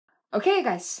Okay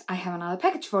guys, I have another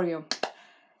package for you.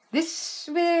 This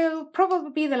will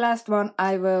probably be the last one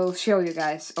I will show you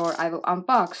guys, or I will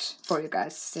unbox for you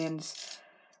guys, since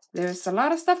there's a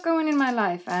lot of stuff going in my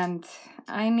life and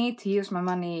I need to use my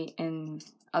money in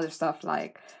other stuff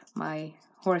like my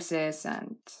horses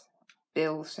and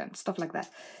bills and stuff like that.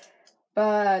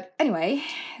 But anyway,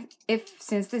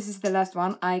 since this is the last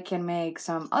one, I can make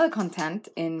some other content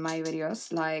in my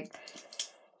videos, like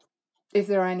if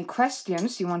there are any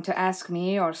questions you want to ask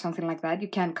me or something like that, you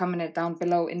can comment it down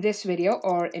below in this video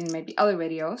or in maybe other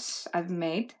videos I've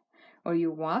made or you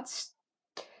watched.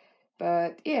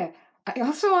 But yeah, I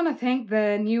also want to thank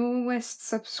the newest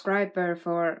subscriber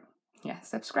for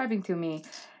subscribing to me.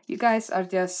 You guys are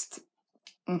just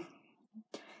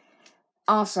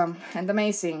awesome and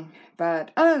amazing.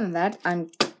 But other than that,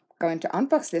 I'm going to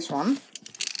unbox this one.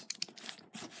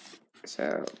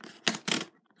 So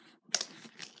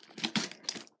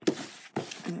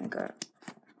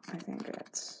I think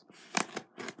it's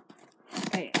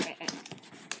right.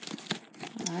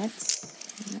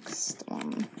 Next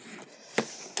one.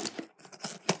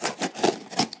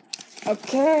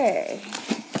 Okay.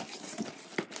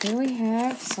 Here we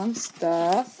have some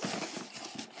stuff.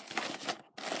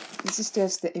 This is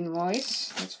just the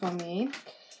invoice. It's for me.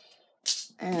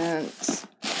 And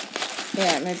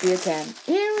yeah, maybe you can.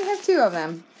 Here we have 2 of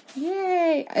them.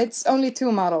 Yay! It's only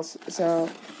 2 models, so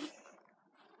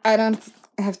I don't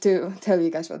have to tell you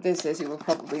guys what this is. You will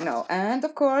probably know. And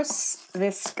of course,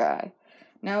 this guy.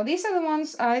 Now, these are the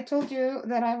ones I told you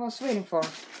that I was waiting for.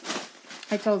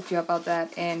 I told you about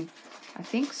that in, I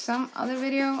think, some other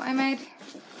video I made.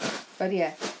 But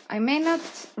yeah, I may not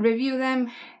review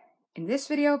them in this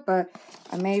video, but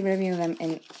I may review them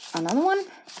in another one.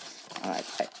 Alright,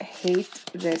 I hate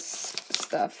this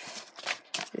stuff.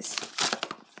 This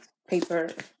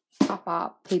paper,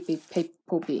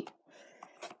 poopy.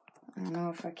 I don't know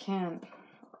if I can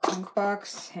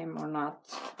unbox him or not.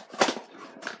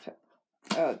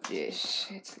 Oh jeez,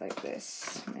 it's like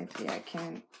this. Maybe I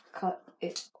can cut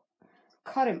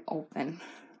him open.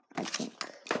 I think.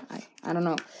 I don't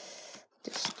know.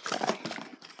 Just try.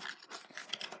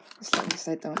 As long as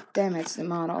I don't damage the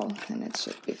model, then it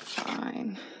should be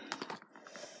fine.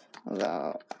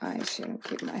 Although I shouldn't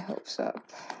keep my hopes up.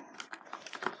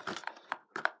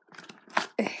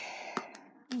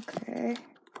 Okay.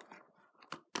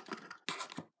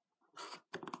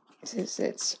 Since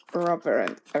it's rubber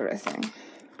and everything.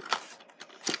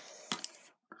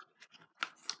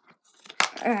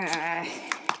 Yeah,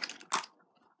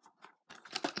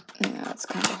 it's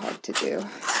kind of hard to do.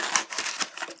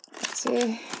 Let's see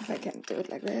if I can do it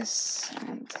like this.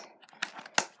 And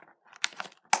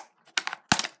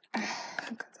I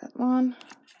got that one.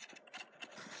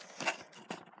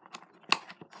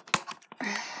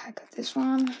 I got this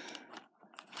one.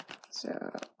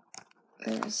 So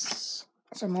there's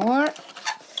some more.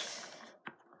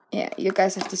 Yeah, you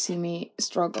guys have to see me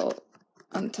struggle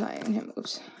untying him.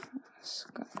 Oops.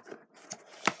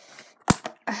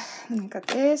 And I got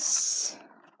this.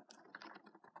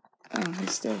 Oh,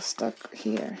 he's still stuck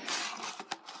here.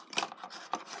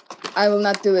 I will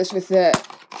not do this with the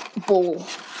bowl.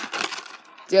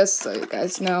 Just so you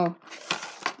guys know.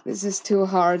 This is too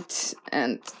hard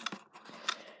and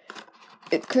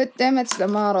it could damage the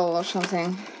model or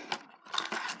something.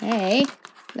 Hey,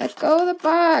 let go of the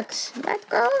box. Let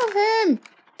go of him.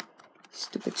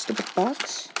 Stupid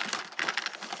box.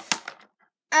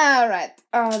 Alright.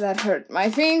 Oh, that hurt my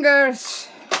fingers.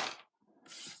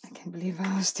 I can't believe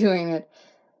I was doing it.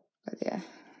 But yeah.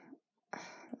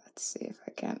 Let's see if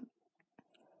I can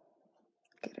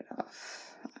get it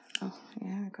off. Oh,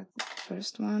 yeah, I got the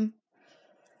first one.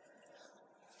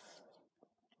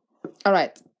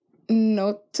 Alright.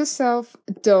 Note to self,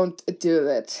 don't do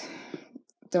it.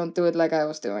 Don't do it like I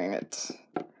was doing it.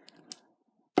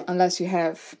 Unless you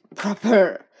have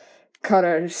proper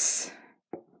cutters.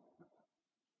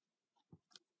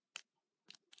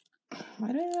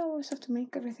 Why do I always have to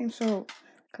make everything so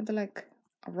kind of like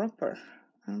a rubber?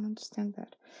 I don't understand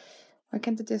that. Why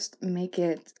can't they just make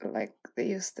it like they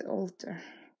used the older?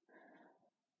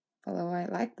 Although I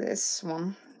like this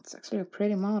one. It's actually a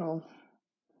pretty model.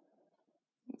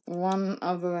 One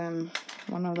of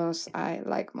those I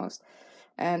like most.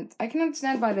 And I can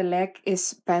understand why the leg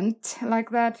is bent like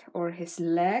that, or his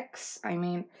legs. I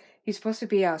mean, he's supposed to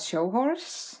be a show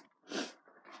horse.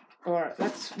 Or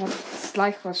that's what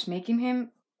Schleich was making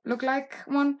him look like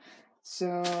one.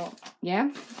 So,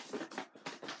 yeah.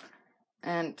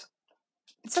 And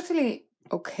it's actually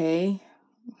okay.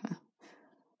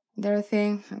 And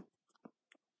everything.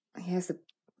 He has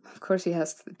of course he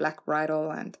has the black bridle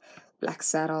and black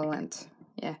saddle and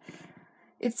yeah.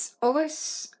 It's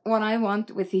always what I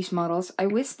want with these models. I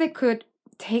wish they could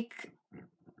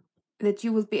that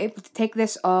you would be able to take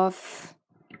this off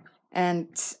and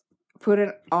put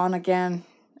it on again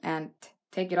and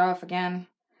take it off again.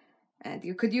 And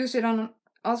you could use it on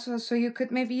also, so you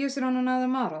could maybe use it on another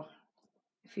model.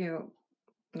 If you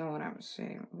know what I'm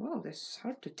saying. Whoa, this is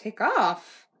hard to take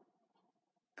off.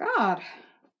 God.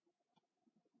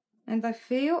 And I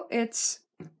feel it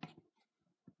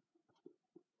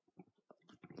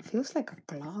feels like a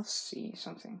glossy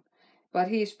something. But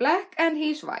he's black and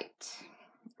he's white.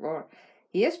 Or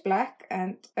he is black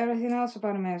and everything else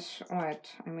about him is white.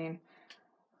 I mean,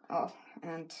 oh,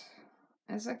 and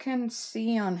as I can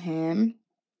see on him,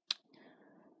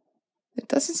 there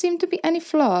doesn't seem to be any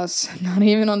flaws, not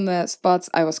even on the spots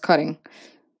I was cutting,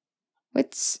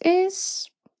 which is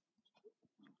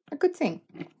a good thing.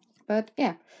 But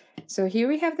yeah, so here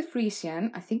we have the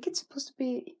Friesian. I think it's supposed to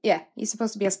be, yeah, he's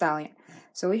supposed to be a stallion.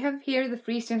 So we have here the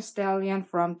Friesian Stallion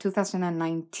from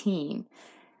 2019.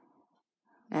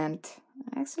 And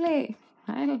I actually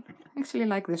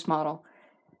like this model.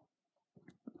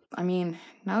 I mean,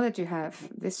 now that you have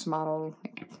this model,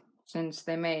 since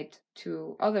they made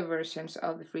 2 other versions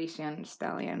of the Friesian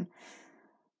Stallion,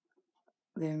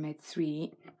 they've made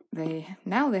 3.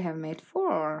 Now they have made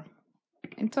 4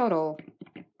 in total.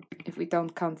 If we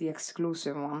don't count the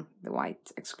exclusive one, the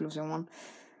white exclusive one,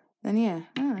 then yeah.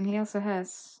 Oh, and he also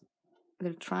has a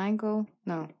little triangle.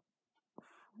 No,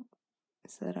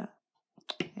 is that a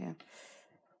yeah?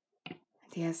 And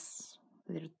he has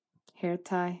a little hair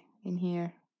tie in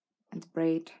here and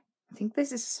braid. I think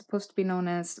this is supposed to be known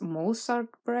as Mozart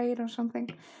braid or something.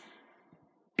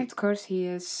 And of course he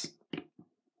is,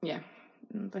 yeah,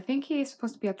 I think he is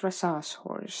supposed to be a dressage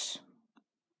horse.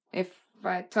 If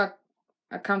I talk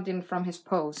accounting from his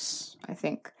pose, I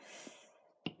think.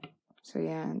 So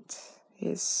yeah, and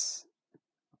his,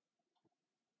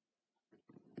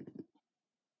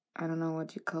 I don't know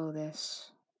what you call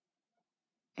this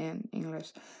in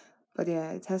English, but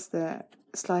yeah, it has the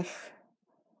Schleich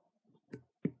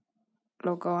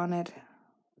logo on it,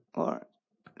 or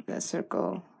the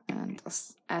circle and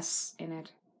S in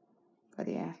it. But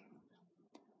yeah,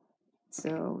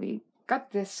 so we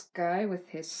got this guy with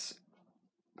his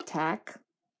tack.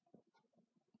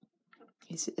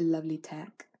 It's a lovely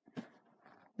tack.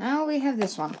 Now we have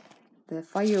this one, the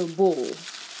fireball.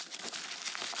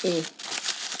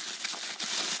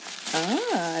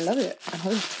 Ah, I love it. I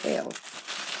love the tail.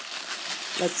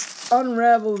 Let's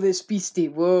unravel this beastie.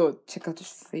 Whoa, check out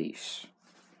his face.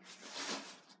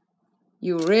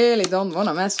 You really don't want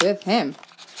to mess with him.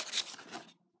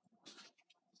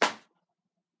 I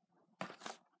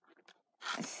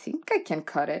think I can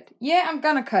cut it. Yeah, I'm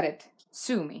gonna cut it.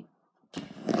 Sue me.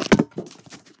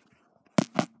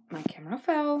 My camera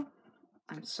fell.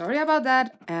 I'm sorry about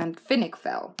that. And Finnick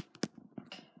fell.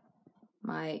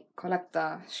 My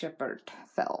Collecta Shepherd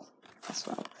fell as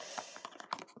well.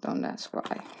 Don't ask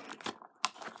why.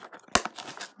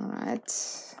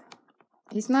 Alright.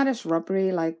 He's not as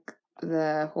rubbery like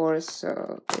the horse,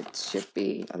 so it should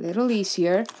be a little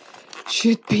easier.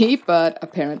 Should be, but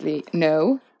apparently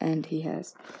no. And he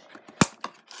has...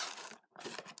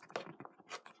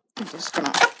 I'm just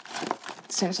gonna...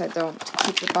 Since I don't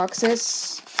keep the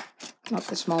boxes, not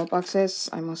the small boxes,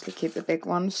 I mostly keep the big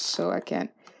ones, so I can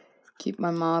keep my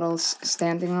models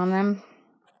standing on them.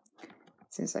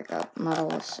 Since I got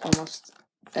models almost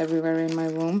everywhere in my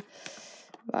room.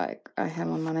 Like I have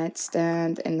on my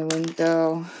nightstand, in the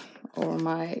window, or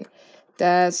my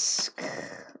desk,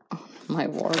 my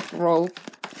wardrobe.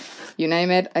 You name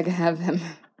it, I can have them.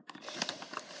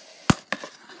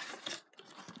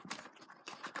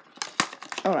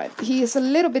 Alright, he is a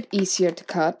little bit easier to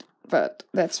cut, but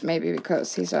that's maybe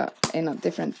because he's in a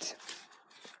different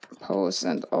pose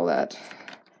and all that.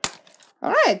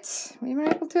 Alright, we were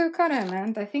able to cut him,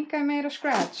 and I think I made a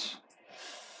scratch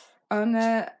on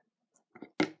the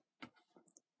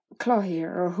claw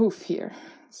here, or hoof here.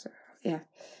 So, yeah.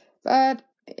 But,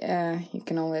 I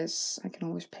can always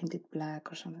paint it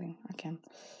black or something. I can.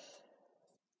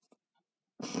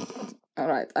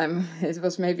 Alright, it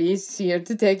was maybe easier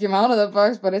to take him out of the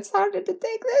box, but it's harder to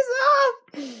take this off!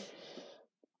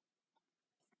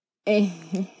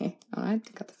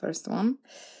 Alright, got the first one.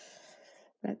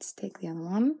 Let's take the other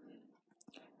one.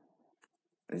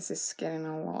 This is getting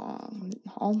long.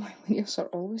 All my videos are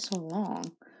always so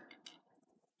long.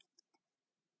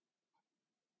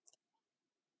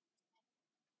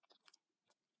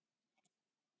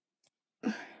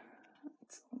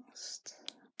 It's almost...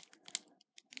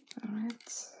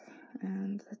 Alright,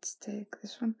 and let's take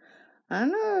this one. I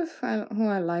don't know who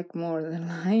I like more, the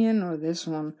lion or this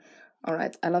one.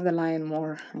 Alright, I love the lion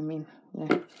more. I mean,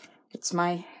 yeah, it's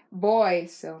my boy,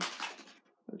 so.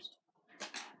 Oops.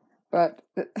 But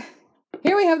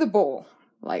here we have the bull.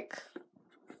 Like,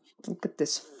 look at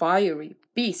this fiery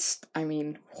beast. I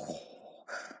mean,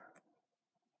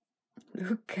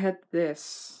 look at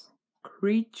this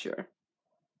creature.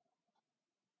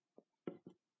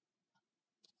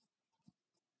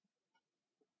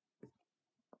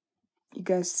 You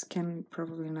guys can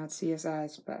probably not see his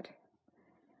eyes, but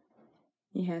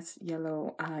he has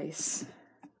yellow eyes.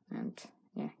 And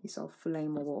yeah, he's all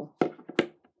flammable.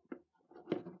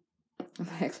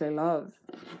 I actually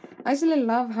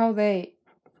love how they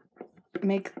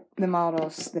make the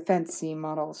models, the fantasy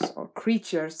models or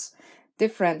creatures,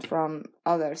 different from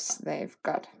others they've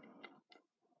got.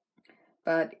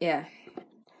 But yeah,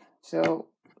 so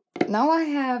now I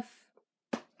have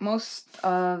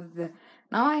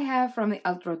from the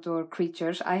Ultrator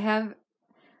creatures, I have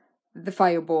the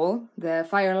Fireball, the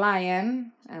Fire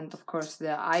Lion, and of course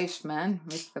the Iceman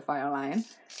with the Fire Lion.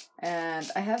 And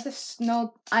I have the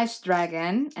Snow Ice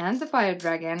Dragon, and the Fire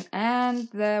Dragon, and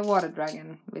the Water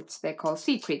Dragon, which they call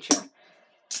Sea Creature.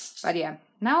 But yeah,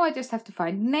 now I just have to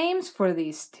find names for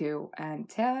these two, and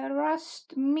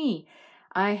trust me,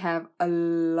 I have a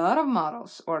lot of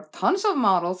models, or tons of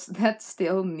models, that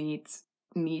still need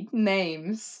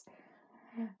names.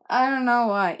 I don't know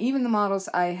why. Even the models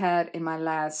I had in my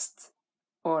last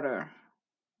order,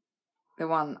 the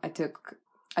one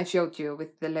I showed you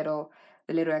with the little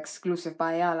exclusive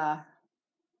by Aaaa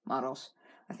models.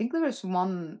 I think there was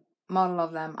one model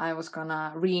of them I was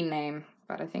gonna rename,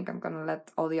 but I think I'm gonna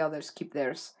let all the others keep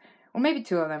theirs. Or maybe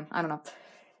two of them, I don't know.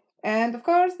 And of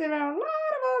course there are a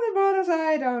lot of other models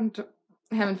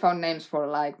I haven't found names for,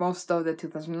 like most of the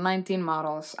 2019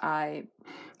 models I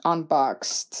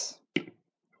unboxed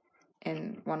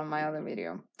in one of my other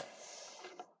videos.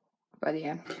 But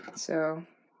yeah, so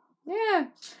yeah.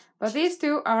 But these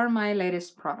two are my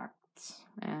latest products.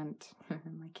 And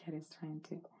my cat is trying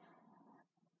to...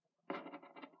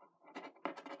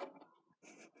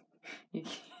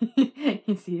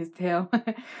 You see his tail.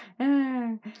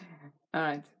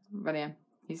 Alright, but yeah,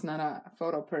 he's not a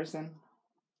photo person.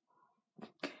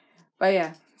 But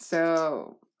yeah,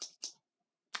 so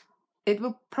it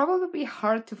will probably be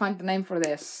hard to find the name for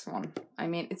this one. I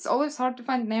mean, it's always hard to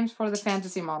find names for the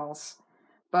fantasy models.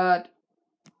 But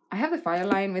I have the Fire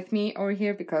Lion with me over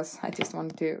here because I just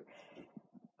wanted to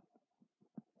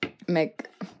make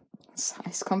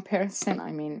size comparison.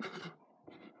 I mean,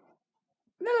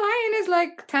 the lion is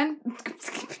like 10.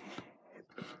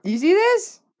 You see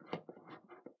this?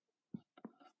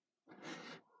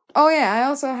 Oh yeah, I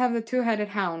also have the two-headed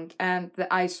hound and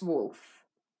the ice wolf.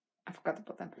 I forgot to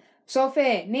put them.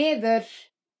 Sophie, neder.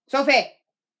 Sophie!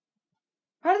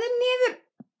 Farðu niður!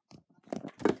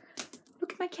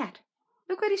 Look at my cat.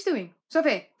 Look what he's doing.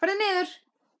 Sophie, farðu niður!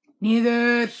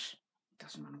 Niður!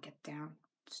 Doesn't want to get down.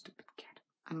 Stupid cat.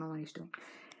 I don't know what he's doing.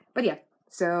 But yeah,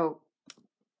 so...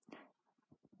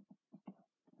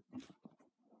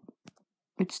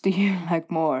 Which do you like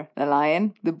more? The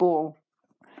lion? The bull?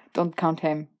 Don't count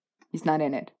him. He's not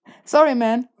in it. Sorry,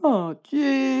 man. Oh,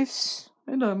 jeez.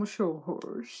 And I'm a show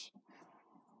horse.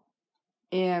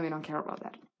 Yeah, we don't care about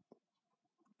that.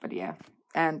 But yeah.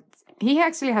 And he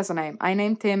actually has a name. I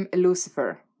named him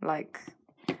Lucifer. Like,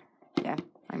 yeah,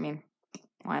 I mean,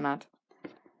 why not?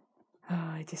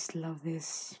 Oh, I just love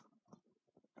this.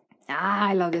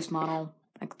 I love this model.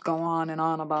 I could go on and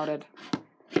on about it.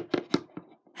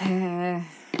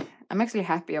 I'm actually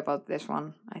happy about this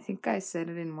one. I think I said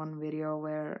it in one video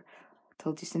where I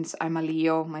told you, since I'm a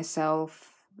Leo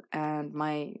myself and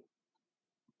my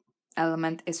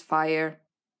element is fire,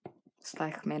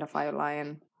 Schleich made a fire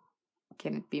lion.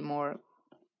 Can it be more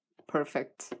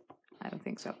perfect? I don't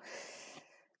think so.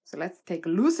 So let's take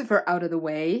Lucifer out of the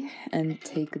way and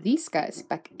take these guys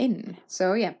back in.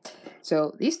 So yeah,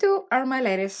 so these two are my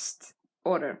latest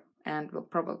order and will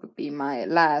probably be my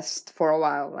last for a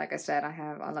while. Like I said, I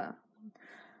have a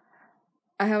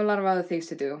lot of other things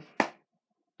to do.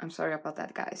 I'm sorry about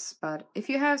that, guys. But if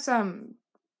you have some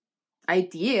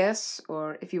ideas,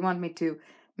 or if you want me to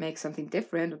make something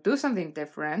different or do something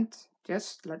different,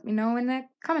 just let me know in the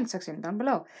comment section down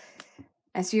below.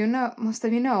 As you know, most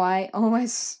of you know, I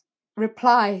always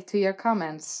reply to your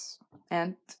comments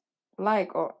and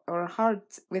like or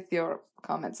heart with your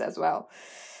comments as well.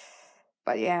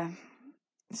 But yeah,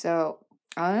 so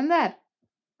other than that,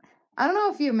 I don't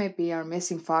know if you maybe are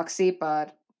missing Foxy,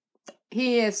 but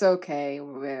he is okay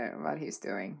with what he's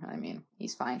doing. I mean,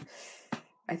 he's fine.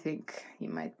 I think he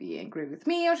might be angry with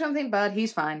me or something, but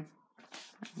he's fine.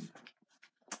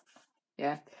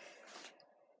 Yeah.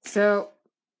 So,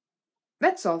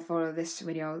 that's all for this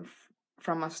video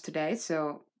from us today.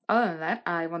 So other than that,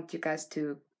 I want you guys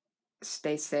to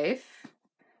stay safe,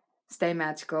 stay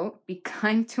magical, be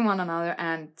kind to one another,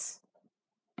 and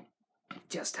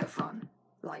just have fun.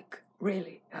 Like,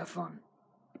 really have fun.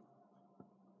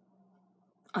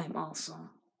 I'm awesome.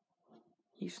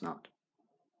 He's not.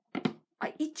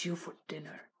 I eat you for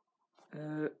dinner.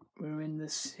 We're in the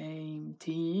same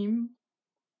team.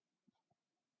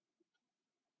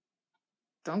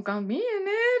 Don't count me in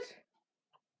it.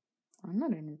 I'm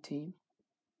not in a team.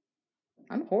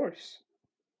 I'm a horse.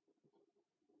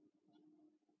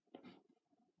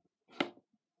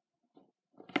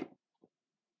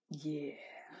 Yeah.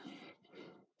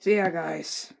 See ya,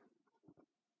 guys.